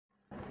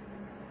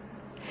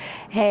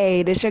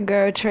Hey, this your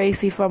girl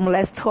Tracy from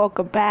Let's Talk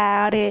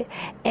About It.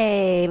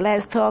 Hey,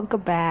 let's talk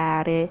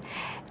about it.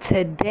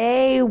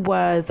 Today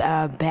was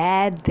a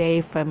bad day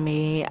for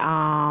me.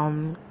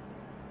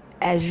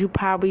 As you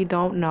probably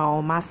don't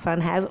know, my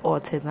son has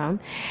autism,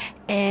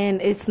 and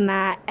it's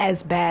not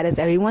as bad as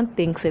everyone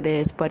thinks it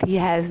is, but he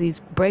has these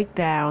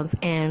breakdowns,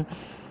 and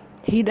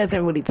he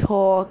doesn't really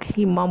talk.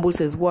 He mumbles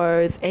his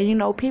words,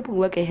 and people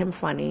look at him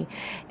funny.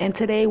 And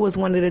today was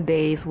one of the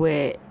days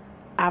where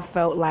I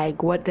felt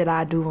like, what did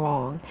I do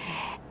wrong?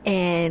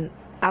 And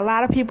a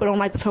lot of people don't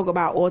like to talk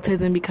about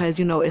autism because,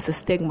 it's a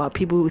stigma.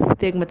 People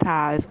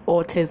stigmatize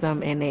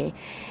autism, and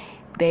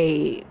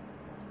they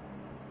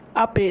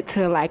up it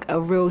to like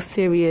a real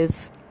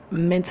serious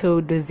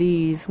mental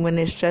disease when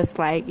it's just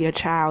like your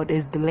child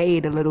is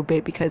delayed a little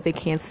bit because they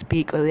can't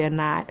speak or they're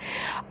not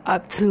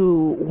up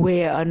to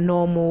where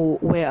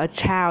a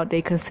child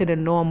they consider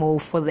normal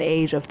for the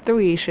age of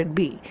 3 should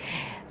be.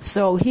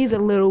 So he's a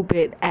little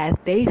bit, as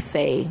they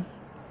say,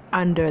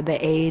 under the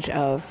age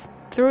of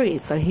 3.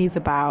 So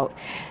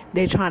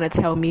they're trying to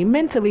tell me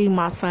mentally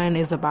my son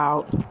is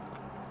about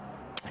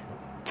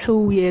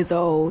 2 years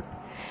old.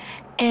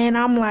 And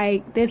I'm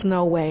like, there's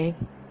no way.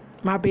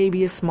 My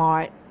baby is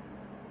smart.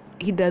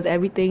 He does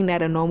everything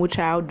that a normal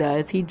child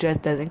does. He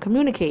just doesn't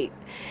communicate.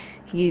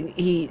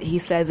 He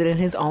says it in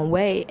his own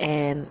way.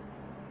 And,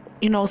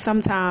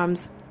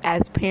 sometimes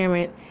as a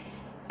parent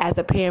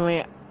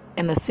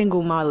and a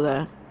single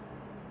mother,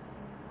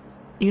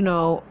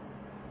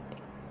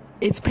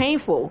 it's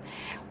painful.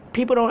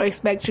 People don't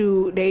expect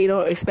you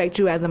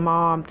as a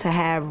mom to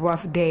have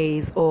rough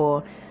days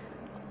or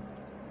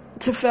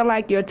to feel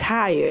like you're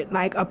tired.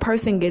 Like, a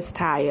person gets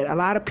tired. A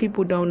lot of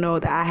people don't know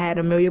that I had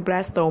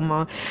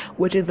ameloblastoma,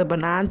 which is a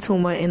benign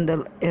tumor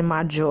in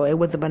my jaw. It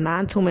was a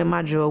benign tumor in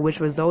my jaw, which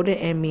resulted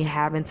in me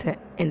having to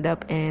end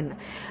up in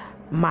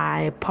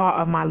my part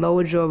of my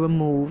lower jaw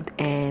removed,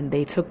 and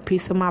they took a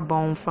piece of my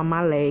bone from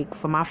my leg,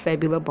 from my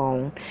fibula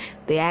bone.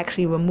 They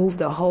actually removed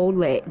the whole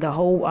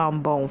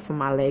bone from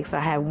my leg. So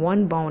I have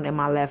one bone in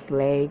my left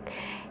leg,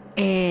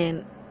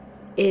 and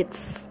it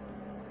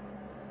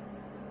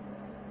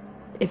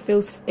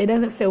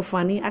doesn't feel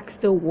funny. I can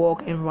still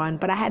walk and run,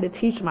 but I had to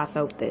teach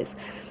myself this.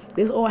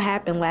 This all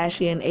happened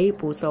last year in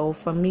April. So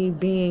for me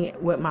being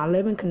with my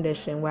living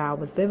condition where I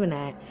was living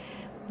at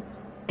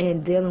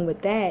and dealing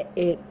with that,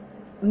 it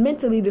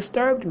mentally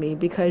disturbed me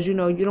because, you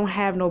don't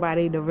have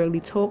nobody to really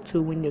talk to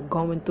when you're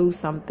going through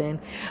something,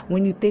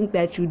 when you think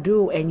that you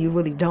do and you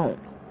really don't.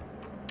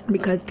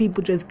 Because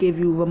people just give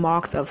you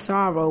remarks of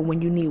sorrow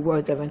when you need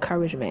words of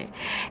encouragement.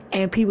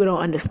 And people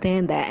don't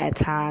understand that at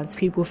times.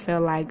 People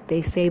feel like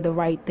they say the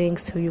right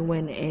things to you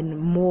and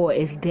more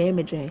is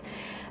damaging.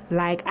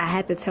 Like, I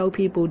had to tell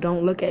people,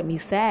 don't look at me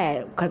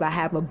sad because I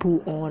have a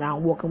boot on.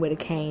 I'm walking with a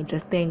cane.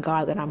 Just thank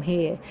God that I'm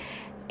here.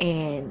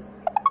 And,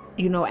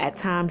 at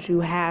times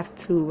you have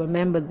to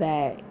remember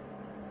that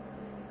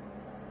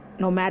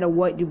no matter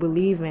what you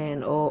believe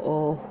in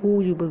or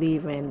who you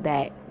believe in,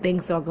 that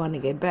things are going to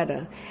get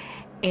better.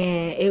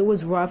 And it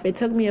was rough. It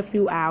took me a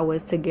few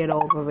hours to get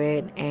over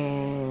it.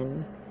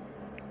 And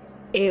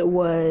it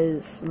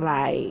was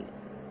like,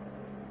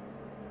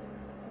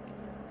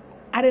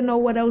 I didn't know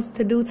what else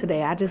to do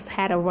today. I just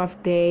had a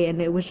rough day, and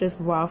it was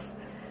just rough.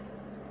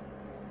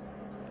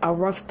 A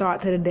rough start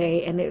to the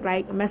day, and it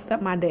messed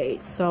up my day.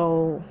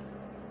 So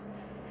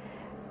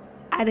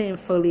I didn't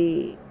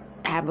fully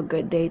have a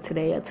good day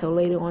today until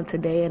later on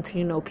today,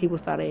 until, people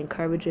started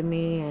encouraging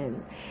me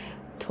and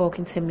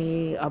talking to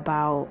me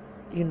about,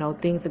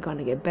 things are going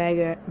to get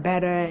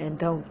better and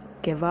don't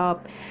give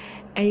up.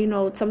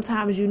 And,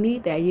 sometimes you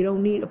need that. You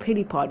don't need a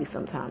pity party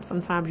sometimes.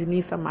 Sometimes you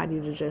need somebody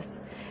to just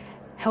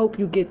help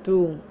you get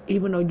through,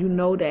 even though you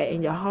know that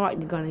in your heart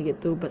you're going to get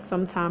through. But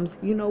sometimes,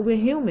 we're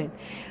human.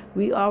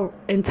 We are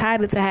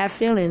entitled to have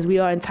feelings. We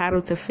are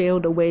entitled to feel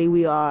the way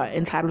we are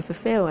entitled to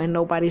feel. And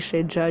nobody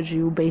should judge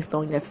you based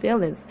on your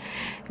feelings.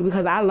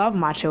 Because I love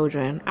my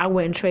children. I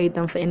wouldn't trade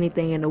them for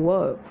anything in the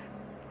world.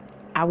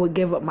 I would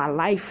give up my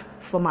life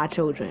for my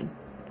children.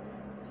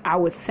 I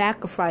would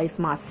sacrifice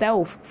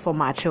myself for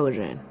my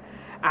children.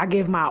 I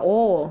give my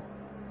all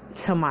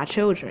to my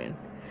children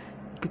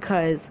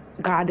because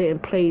God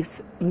didn't place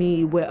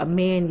me with a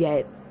man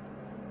yet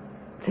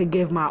to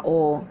give my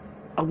all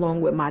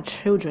along with my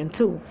children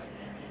too.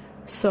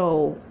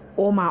 So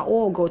all my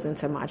all goes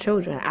into my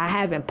children. I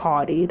haven't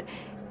partied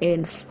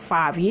in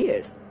 5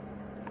 years.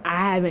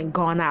 I haven't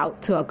gone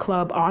out to a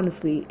club,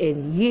 honestly,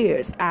 in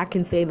years. I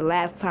can say the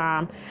last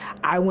time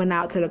I went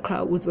out to the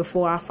club was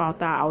before I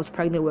found out I was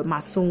pregnant with my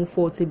soon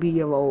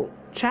 40-year-old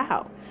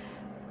child.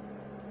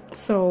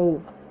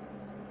 So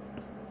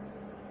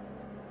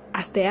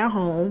I stay at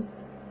home.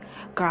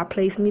 God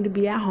placed me to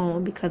be at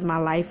home because my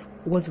life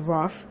was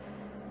rough.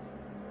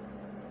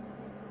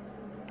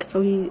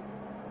 So he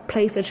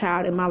placed a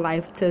child in my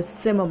life to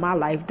simmer my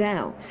life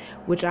down,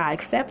 which I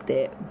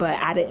accepted, but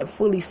I didn't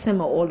fully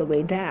simmer all the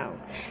way down.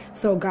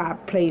 So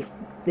God placed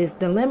this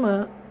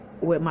dilemma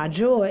with my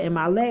jaw and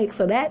my leg.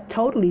 So that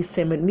totally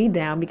simmered me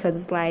down, because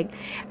it's like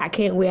I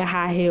can't wear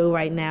high heel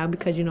right now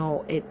because, you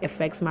know, it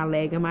affects my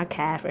leg and my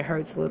calf. It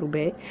hurts a little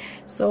bit.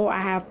 So I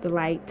have to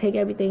like take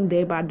everything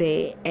day by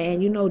day.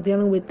 And, you know,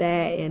 dealing with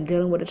that and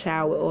dealing with a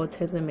child with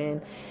autism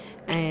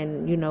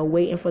and you know,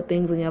 waiting for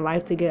things in your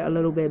life to get a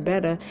little bit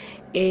better,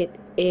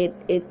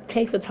 it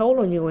takes a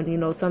toll on you. And, you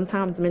know,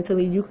 sometimes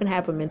mentally you can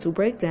have a mental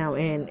breakdown,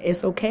 and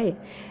it's okay.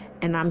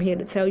 And I'm here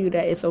to tell you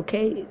that it's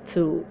okay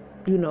to,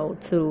 you know,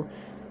 to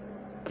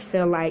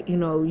feel like, you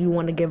know, you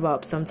want to give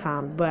up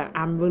sometimes. But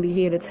I'm really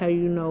here to tell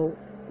you, you know,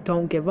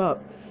 don't give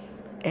up.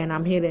 And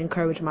I'm here to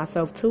encourage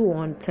myself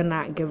too to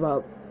not give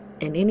up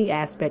in any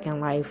aspect in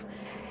life.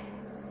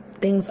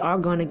 Things are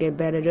going to get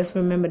better. Just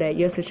remember that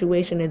your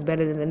situation is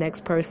better than the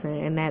next person,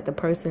 and that the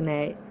person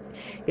that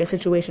your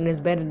situation is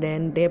better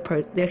than,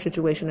 their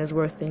situation is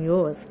worse than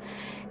yours.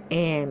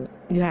 And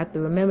you have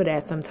to remember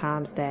that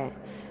sometimes, that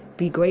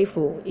be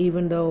grateful.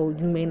 Even though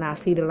you may not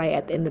see the light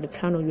at the end of the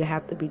tunnel, you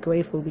have to be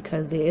grateful,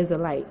 because there is a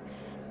light.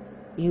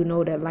 You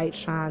know that light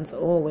shines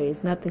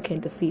always. Nothing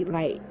can defeat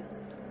light.